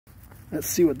Let's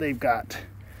see what they've got.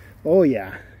 Oh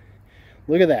yeah,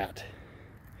 look at that.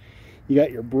 You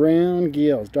got your brown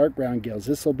gills, dark brown gills.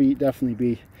 This will definitely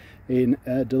be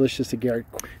a delicious agaric.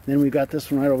 Then we've got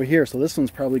this one right over here. So this one's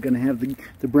probably going to have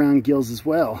the brown gills as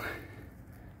well.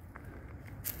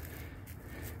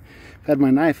 If I had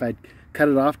my knife, I'd cut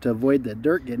it off to avoid the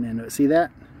dirt getting into it. See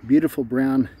that? Beautiful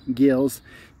brown gills.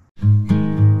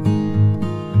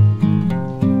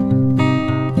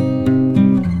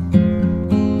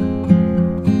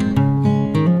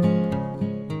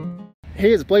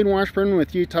 Hey, it's Blaine Washburn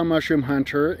with Utah Mushroom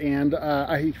Hunter, and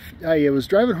I was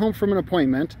driving home from an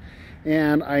appointment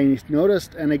and I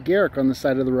noticed an agaric on the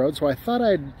side of the road, so I thought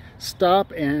I'd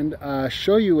stop and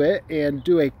show you it and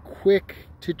do a quick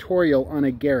tutorial on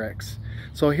agarics.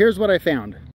 So here's what I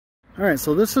found. Alright,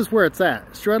 so this is where it's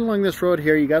at. Straight along this road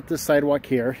here, you got this sidewalk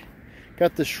here,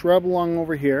 got the shrub along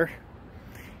over here,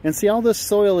 and see all this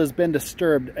soil has been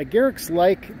disturbed. Agarics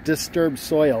like disturbed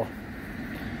soil.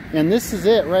 And this is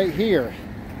it right here.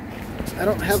 I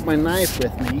don't have my knife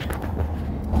with me.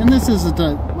 And this isn't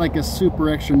like a super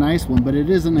extra nice one, but it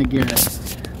is an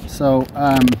agaric. So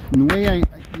the way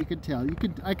you could tell,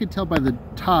 I could tell by the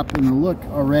top and the look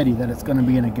already that it's going to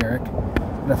be an agaric.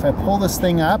 But if I pull this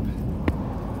thing up,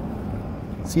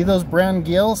 see those brown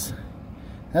gills?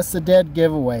 That's the dead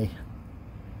giveaway.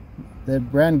 The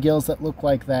brown gills that look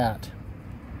like that.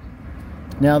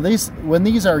 Now when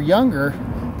these are younger,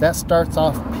 that starts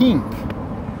off pink,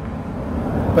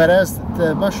 but as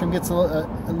the mushroom gets a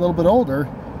little bit older,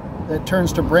 it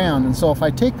turns to brown. And so if I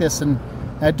take this and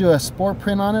I do a spore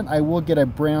print on it, I will get a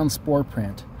brown spore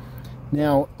print.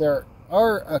 Now there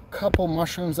are a couple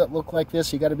mushrooms that look like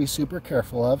this you got to be super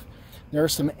careful of. There are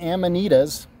some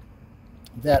amanitas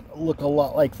that look a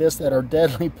lot like this that are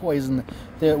deadly poison,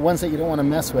 the ones that you don't want to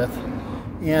mess with,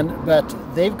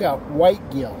 but they've got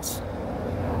white gills.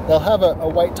 They'll have a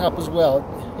white top as well.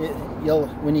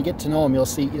 When you get to know them,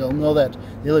 you'll know that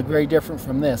they look very different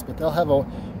from this. But they'll have a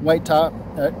white top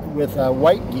with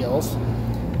white gills,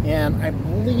 and I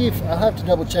believe, I'll have to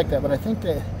double check that, but I think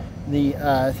that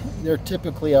they're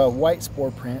typically a white spore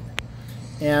print.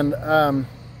 And then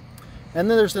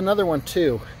there's another one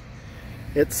too.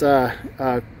 It's I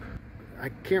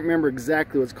can't remember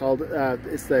exactly what it's called.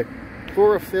 It's the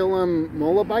Chlorophyllum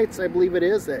mollibites, I believe it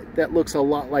is. That looks a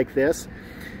lot like this.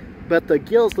 But the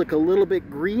gills look a little bit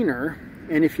greener,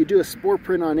 and if you do a spore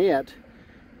print on it,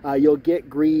 you'll get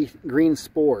green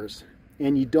spores,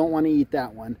 and you don't want to eat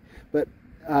that one. But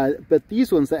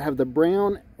these ones that have the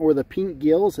brown or the pink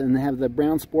gills and they have the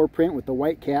brown spore print with the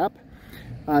white cap,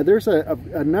 there's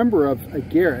a number of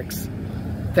agarics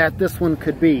that this one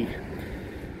could be.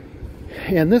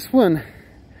 And this one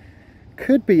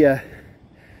could be an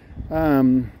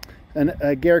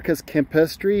Agaricus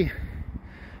campestre.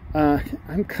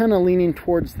 I'm kind of leaning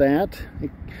towards that. It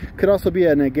could also be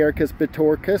an Agaricus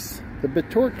bitorquis. The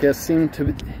bitorquis seem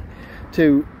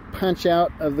to punch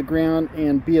out of the ground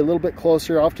and be a little bit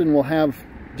closer. Often will have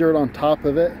dirt on top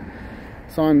of it.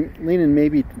 So I'm leaning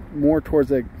maybe more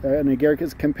towards an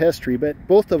Agaricus campestre, but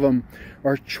both of them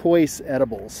are choice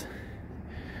edibles.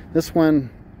 This one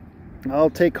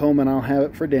I'll take home and I'll have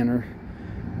it for dinner.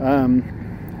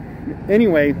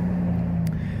 Anyway,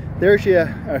 there's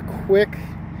a quick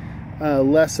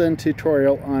lesson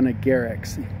tutorial on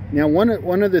agarics. Now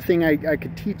one other thing I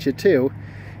could teach you too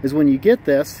is when you get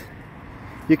this,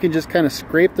 you can just kind of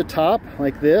scrape the top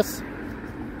like this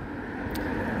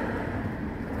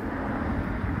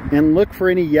and look for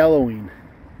any yellowing.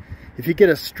 If you get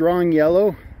a strong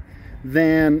yellow,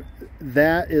 then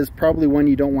that is probably one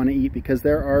you don't want to eat, because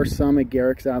there are some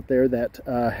agarics out there that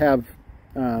have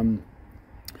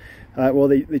well,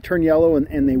 they turn yellow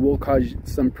and they will cause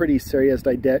some pretty serious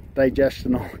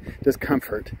digestional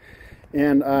discomfort.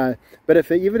 And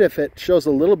but even if it shows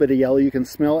a little bit of yellow, you can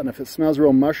smell it, and if it smells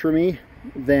real mushroomy,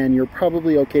 then you're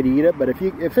probably okay to eat it. But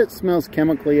if it smells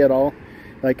chemically at all,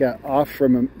 like off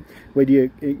from an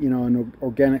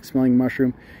organic smelling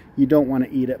mushroom, you don't want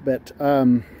to eat it. But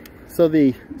so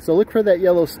look for that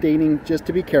yellow staining, just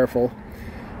to be careful.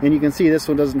 And you can see this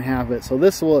one doesn't have it. So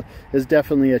this is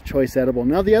definitely a choice edible.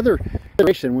 Now the other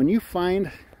situation, when you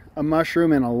find a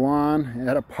mushroom in a lawn,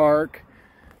 at a park,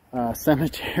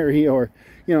 cemetery, or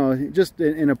just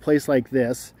in a place like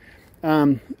this,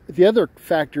 the other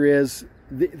factor is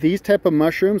these type of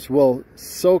mushrooms will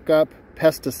soak up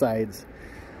pesticides.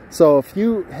 So if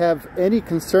you have any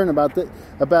concern about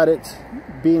it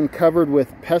being covered with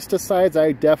pesticides,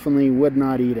 I definitely would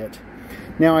not eat it.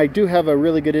 Now I do have a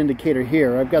really good indicator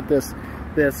here. I've got this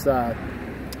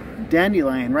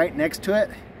dandelion right next to it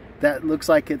that looks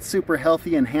like it's super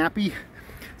healthy and happy.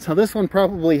 So this one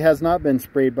probably has not been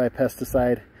sprayed by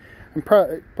pesticide. I'm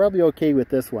probably okay with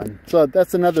this one. So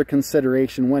that's another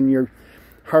consideration when you're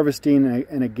harvesting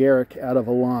an agaric out of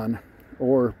a lawn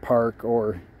or park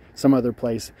or some other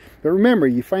place. But remember,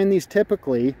 you find these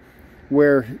typically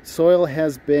where soil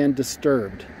has been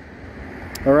disturbed.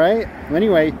 All right,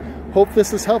 anyway, hope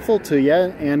this is helpful to you,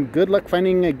 and good luck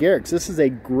finding agarics. This is a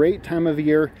great time of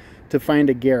year to find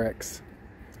agarics.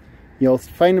 You'll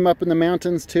find them up in the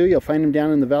mountains too. You'll find them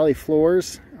down in the valley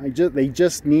floors. They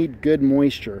just need good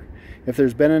moisture. If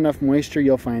there's been enough moisture,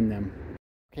 you'll find them.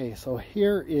 Okay, so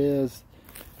here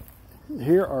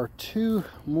are 2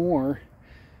 more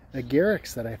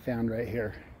agarics that I found right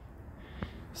here.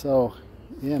 So,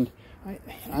 and I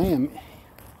am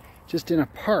just in a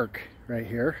park right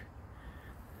here.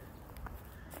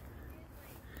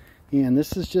 And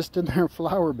this is just in their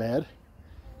flower bed.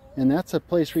 And that's a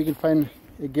place where you can find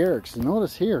agarics. And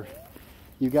notice here,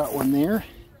 you got one there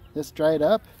that's dried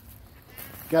up.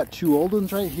 Got 2 old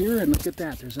ones right here, and look at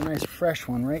that. There's a nice fresh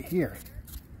one right here.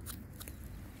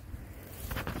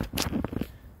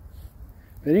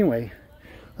 But anyway,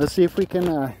 let's see if we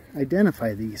can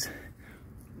identify these.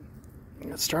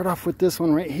 Let's start off with this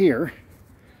one right here.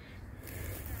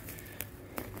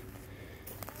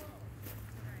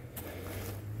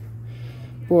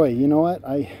 Boy, you know what?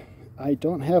 I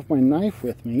don't have my knife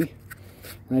with me,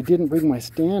 and I didn't bring my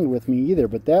stand with me either,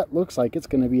 but that looks like it's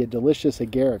going to be a delicious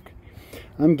agaric.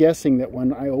 I'm guessing that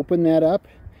when I open that up,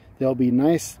 there'll be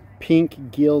nice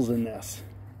pink gills in this.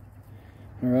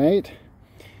 All right.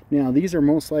 Now, these are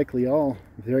most likely all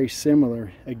very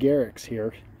similar agarics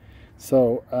here.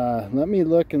 So let me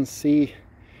look and see.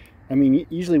 I mean,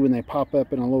 usually when they pop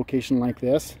up in a location like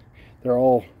this, they're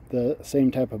all the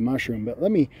same type of mushroom. But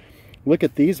let me look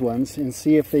at these ones and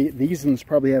see if these ones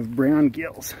probably have brown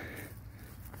gills.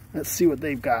 Let's see what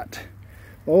they've got.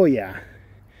 Oh yeah,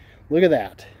 look at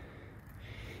that.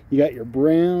 You got your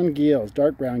brown gills,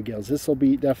 dark brown gills. This will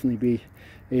definitely be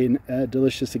a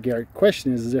delicious agaric.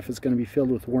 Question is if it's going to be filled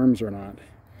with worms or not,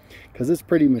 because it's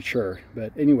pretty mature.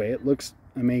 But anyway, it looks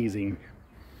amazing.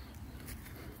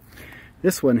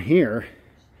 This one here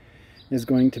is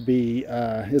going to be,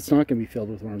 it's not going to be filled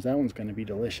with worms. That one's going to be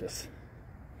delicious.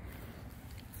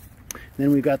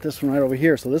 Then we've got this one right over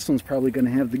here. So this one's probably going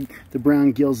to have the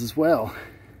brown gills as well.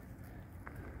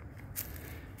 If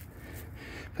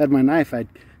I had my knife, I'd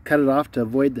cut it off to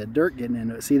avoid the dirt getting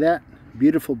into it. See that?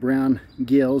 Beautiful brown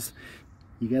gills.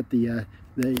 You got the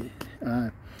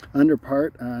under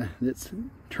part that's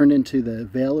turned into the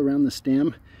veil around the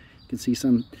stem. You can see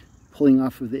some pulling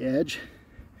off of the edge.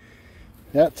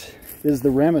 That is the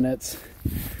remnants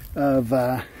of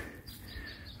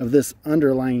this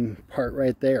underlying part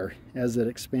right there. As it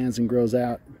expands and grows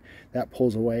out, that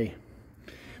pulls away.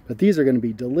 But these are going to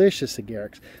be delicious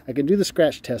agarics. I can do the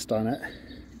scratch test on it.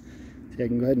 See, I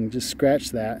can go ahead and just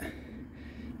scratch that.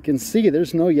 You can see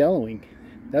there's no yellowing.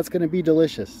 That's going to be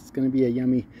delicious. It's going to be a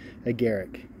yummy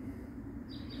agaric.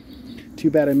 Too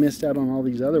bad I missed out on all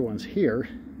these other ones here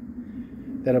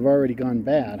that have already gone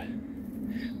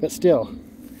bad. But still,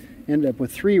 ended up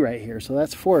with 3 right here. So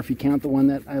that's 4 if you count the one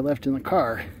that I left in the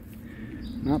car.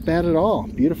 Not bad at all.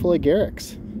 Beautiful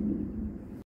agarics.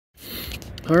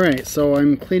 Alright, so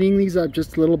I'm cleaning these up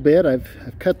just a little bit. I've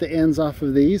cut the ends off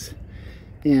of these.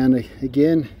 And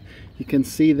again, you can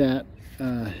see that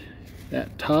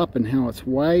that top and how it's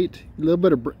white. A little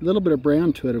bit of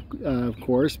brown to it, of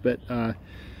course, but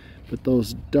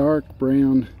those dark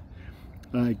brown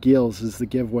gills is the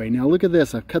giveaway. Now look at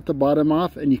this. I've cut the bottom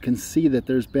off, and you can see that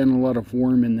there's been a lot of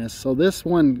worm in this. So this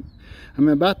one, I'm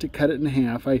about to cut it in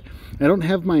half. I don't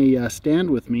have my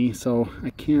stand with me, so I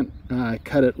can't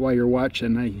cut it while you're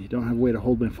watching. I don't have a way to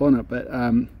hold my phone up, but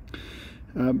I'm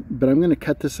going to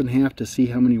cut this in half to see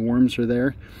how many worms are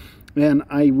there. And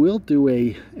I will do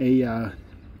a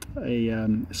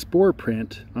spore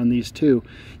print on these too,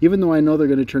 even though I know they're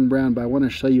going to turn brown, but I want to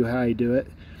show you how I do it,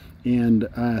 and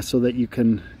so that you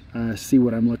can see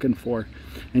what I'm looking for.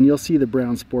 And you'll see the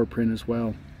brown spore print as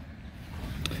well.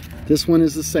 This one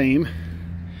is the same.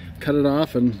 Cut it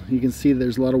off, and you can see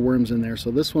there's a lot of worms in there,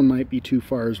 so this one might be too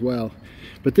far as well.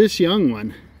 But this young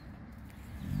one,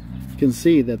 you can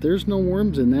see that there's no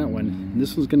worms in that one.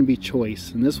 This one's going to be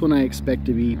choice, and this one I expect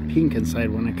to be pink inside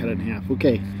when I cut it in half.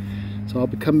 Okay, so I'll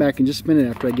come back in just a minute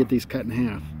after I get these cut in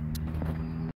half.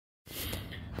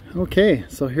 Okay,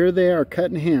 so here they are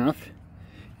cut in half,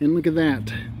 and look at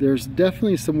that. There's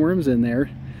definitely some worms in there.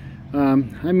 I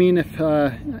mean, if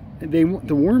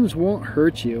the worms won't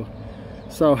hurt you,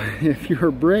 so if you're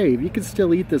brave, you can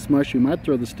still eat this mushroom. I'd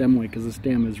throw the stem away because the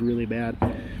stem is really bad.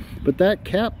 But that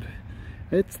cap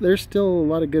there's still a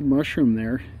lot of good mushroom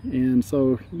there, and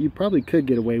so you probably could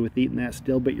get away with eating that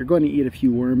still, but you're going to eat a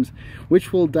few worms,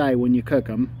 which will die when you cook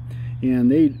them, and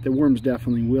the worms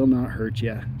definitely will not hurt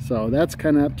you. So that's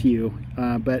kind of up to you,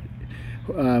 but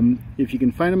if you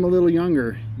can find them a little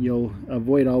younger, you'll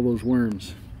avoid all those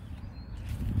worms.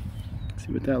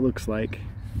 See what that looks like.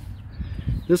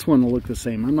 This one will look the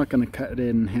same. I'm not going to cut it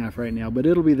in half right now, but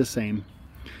it'll be the same.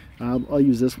 I'll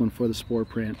use this one for the spore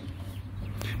print.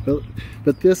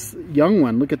 But this young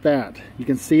one, look at that. You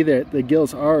can see that the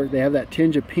gills they have that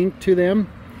tinge of pink to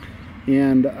them,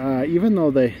 and even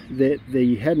though they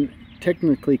hadn't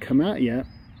technically come out yet,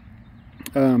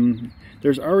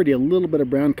 there's already a little bit of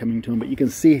brown coming to them. But you can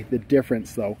see the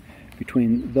difference though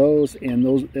between those and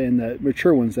the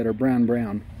mature ones that are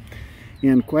brown.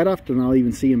 And quite often I'll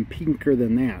even see them pinker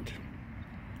than that.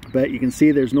 But you can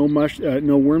see there's no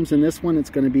worms in this one. It's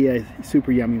going to be a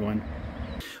super yummy one.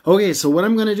 Okay, so what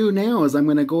I'm going to do now is I'm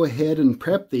going to go ahead and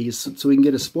prep these so we can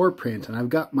get a spore print. And I've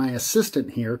got my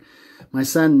assistant here, my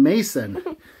son Mason.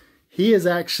 He is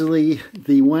actually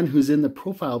the one who's in the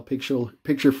profile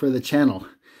picture for the channel.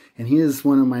 And he is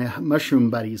one of my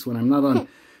mushroom buddies. When I'm not on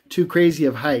too crazy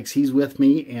of hikes, he's with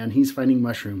me and he's finding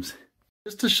mushrooms.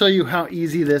 Just to show you how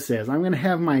easy this is, I'm going to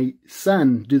have my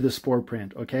son do the spore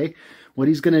print, okay? What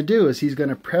he's going to do is he's going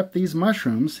to prep these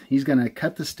mushrooms. He's going to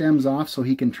cut the stems off so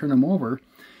he can turn them over,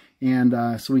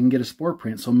 and so we can get a spore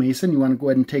print. So Mason, you want to go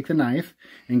ahead and take the knife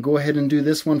and go ahead and do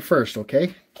this one first,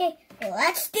 okay? Okay,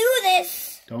 let's do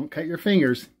this. Don't cut your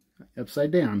fingers upside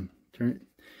down. Turn it.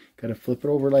 Got to flip it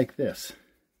over like this.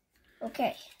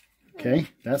 Okay. Okay,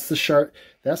 that's the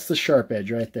sharp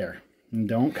edge right there. And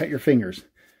don't cut your fingers.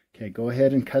 Okay, go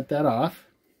ahead and cut that off.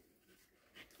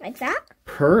 Like that?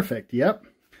 Perfect, yep.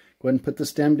 Go ahead and put the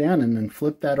stem down and then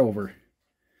flip that over.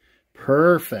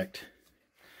 Perfect.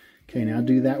 Okay, now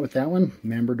do that with that one.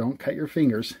 Remember, don't cut your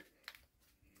fingers.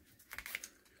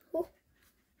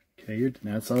 Okay,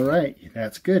 that's all right.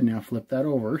 That's good. Now flip that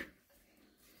over.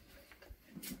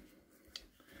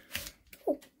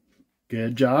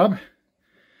 Good job.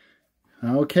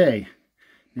 Okay,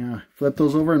 now flip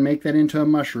those over and make that into a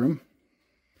mushroom.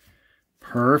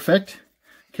 Perfect.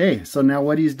 Okay, so now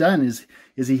what he's done is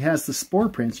he has the spore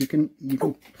prints. You can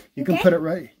put it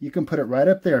right. You can put it right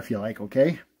up there if you like.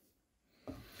 Okay.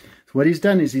 So what he's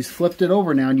done is he's flipped it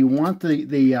over now, and you want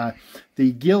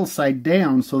the gill side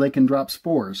down so they can drop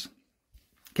spores.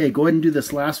 Okay, go ahead and do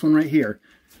this last one right here.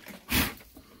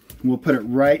 We'll put it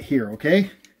right here.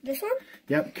 Okay. This one?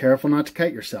 Yep. Careful not to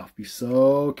cut yourself. Be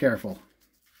so careful.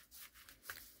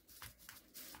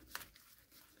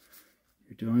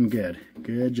 You're doing good.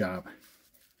 Good job.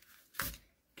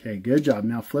 Okay, good job.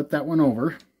 Now flip that one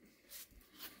over.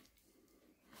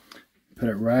 Put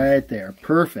it right there.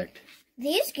 Perfect.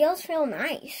 These gills feel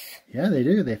nice. Yeah, they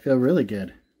do. They feel really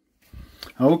good.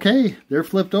 Okay, they're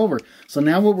flipped over. So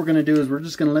now what we're going to do is we're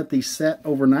just going to let these set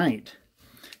overnight.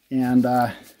 And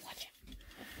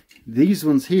these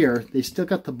ones here, they still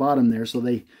got the bottom there, so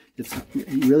you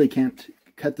really can't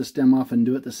cut the stem off and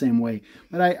do it the same way.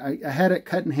 But I had it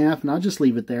cut in half, and I'll just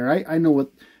leave it there. I know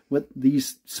what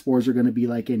these spores are going to be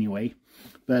like anyway.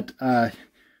 But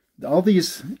all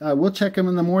these, we'll check them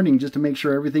in the morning just to make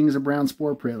sure everything's a brown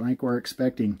spore print like we're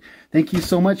expecting. Thank you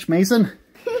so much, Mason.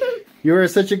 You were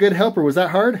such a good helper. Was that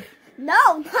hard? No,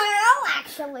 not at all,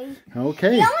 actually.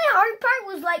 Okay. The only hard part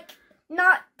was, like,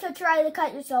 not to try to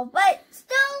cut yourself. But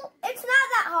still, it's not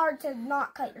that hard to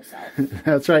not cut yourself.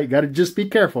 That's right. Got to just be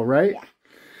careful, right?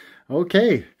 Yeah.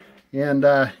 Okay. And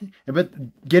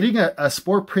but getting a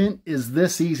spore print is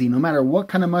this easy. No matter what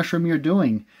kind of mushroom you're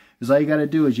doing, is all you got to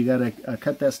do is you got to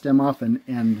cut that stem off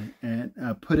and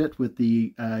put it with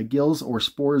the gills or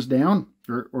spores down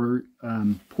or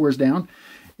pores down,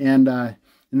 and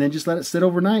then just let it sit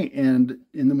overnight. And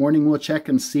in the morning we'll check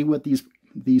and see what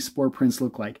these spore prints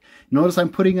look like. Notice I'm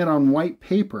putting it on white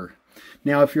paper.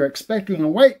 Now, if you're expecting a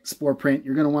white spore print,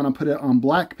 you're going to want to put it on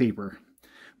black paper.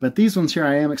 But these ones here,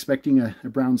 I am expecting a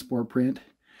brown spore print.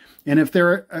 And if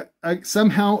they're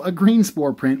somehow a green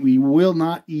spore print, we will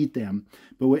not eat them.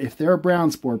 But if they're a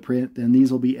brown spore print, then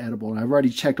these will be edible. And I've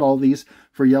already checked all these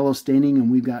for yellow staining,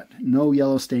 and we've got no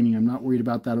yellow staining. I'm not worried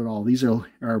about that at all. These are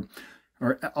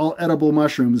all edible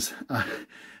mushrooms,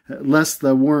 less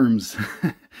the worms.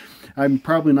 I'm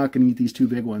probably not going to eat these two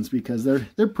big ones because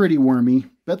they're pretty wormy,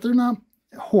 but they're not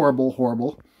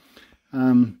horrible.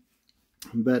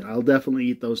 But I'll definitely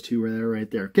eat those two right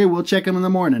there. Okay, we'll check them in the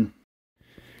morning.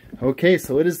 Okay,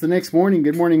 so it is the next morning.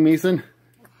 Good morning, Mason.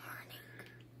 Good morning.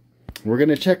 We're going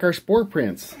to check our spore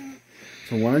prints.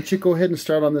 So why don't you go ahead and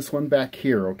start on this one back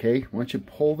here, okay? Why don't you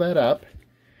pull that up.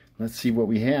 Let's see what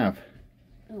we have.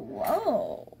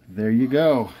 Whoa. there you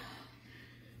go.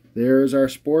 There's our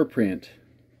spore print.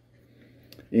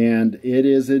 And it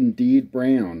is indeed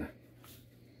brown.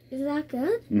 Is that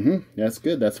good? Mm-hmm. That's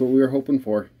good. That's what we were hoping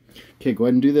for. Okay, go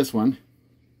ahead and do this one.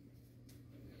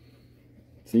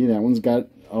 See, that one's got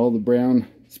all the brown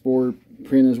spore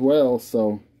print as well,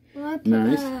 so Well, I put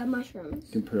nice. Mushrooms.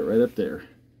 You can put it right up there.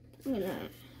 Yeah.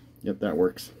 Yep, that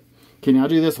works. Okay, now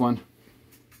do this one.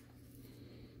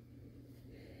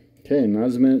 Okay, not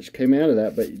as much came out of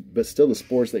that, but still the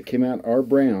spores that came out are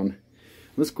brown.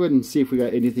 Let's go ahead and see if we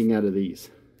got anything out of these.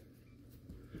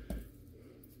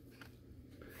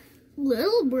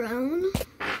 Little brown.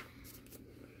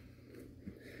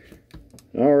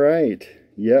 All right.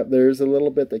 Yep, there's a little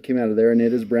bit that came out of there, and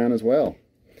it is brown as well.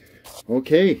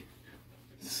 Okay,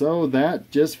 so that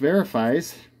just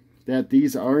verifies that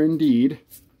these are indeed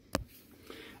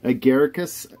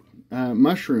Agaricus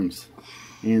mushrooms,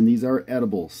 and these are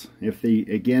edibles. If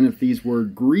these were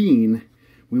green,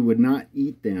 we would not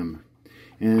eat them,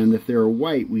 and if they're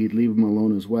white, we'd leave them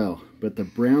alone as well. But the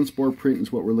brown spore print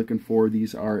is what we're looking for.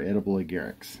 These are edible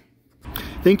agarics.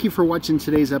 Thank you for watching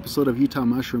today's episode of Utah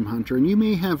Mushroom Hunter, and you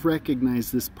may have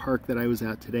recognized this park that I was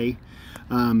at today.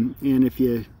 And if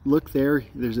you look there,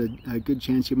 there's a good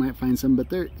chance you might find some,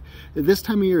 but this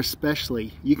time of year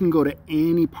especially, you can go to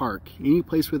any park, any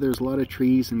place where there's a lot of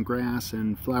trees and grass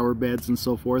and flower beds and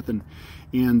so forth, and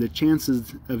the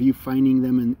chances of you finding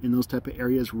them in those type of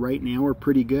areas right now are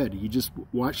pretty good. You just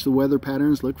watch the weather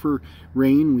patterns, look for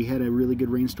rain. We had a really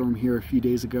good rainstorm here a few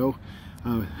days ago.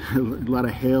 A lot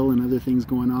of hail and other things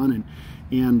going on,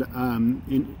 and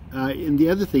the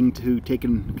other thing to take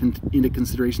into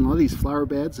consideration, a lot of these flower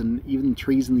beds and even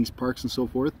trees in these parks and so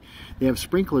forth, they have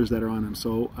sprinklers that are on them.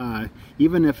 So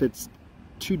even if it's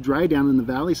too dry down in the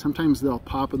valley, sometimes they'll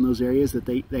pop in those areas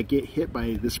that get hit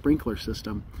by the sprinkler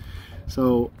system.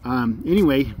 So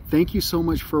anyway, thank you so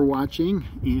much for watching,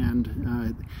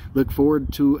 and look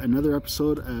forward to another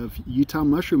episode of Utah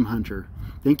Mushroom Hunter.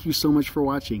 Thank you so much for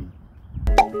watching.